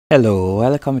Hello,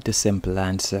 welcome to Simple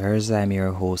Answers. I'm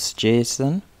your host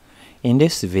Jason. In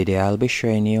this video, I'll be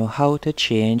showing you how to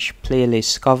change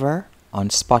playlist cover on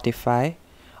Spotify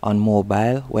on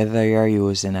mobile, whether you're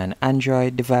using an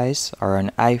Android device or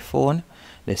an iPhone.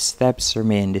 The steps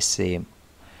remain the same.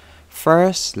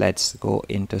 First, let's go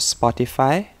into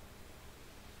Spotify.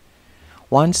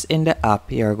 Once in the app,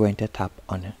 you're going to tap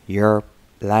on your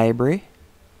library.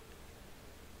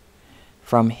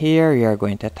 From here, you're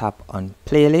going to tap on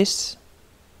Playlists.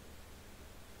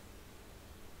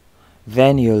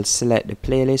 Then you'll select the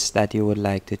playlist that you would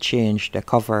like to change the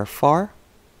cover for.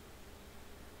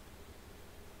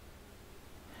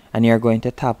 And you're going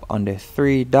to tap on the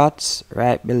three dots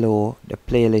right below the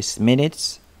playlist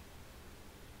minutes.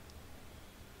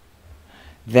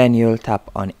 Then you'll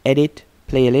tap on Edit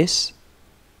Playlist.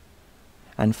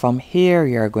 And from here,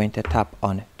 you're going to tap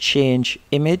on Change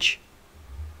Image.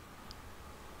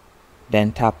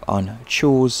 Then tap on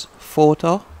Choose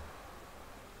Photo,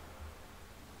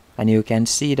 and you can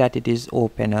see that it is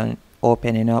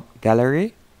opening up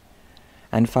Gallery.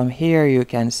 And from here you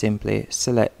can simply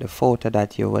select the photo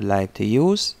that you would like to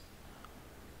use.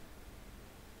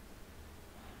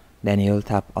 Then you'll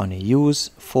tap on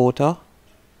Use Photo,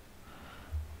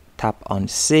 tap on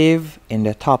Save in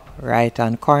the top right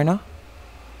hand corner,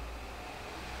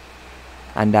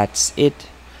 and that's it.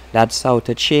 That's how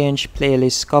to change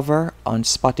playlist cover on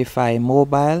Spotify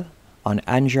mobile, on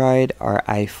Android or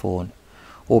iPhone.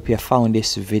 Hope you found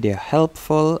this video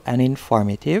helpful and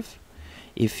informative.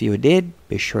 If you did,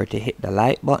 be sure to hit the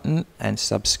like button and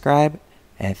subscribe,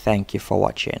 and thank you for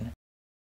watching.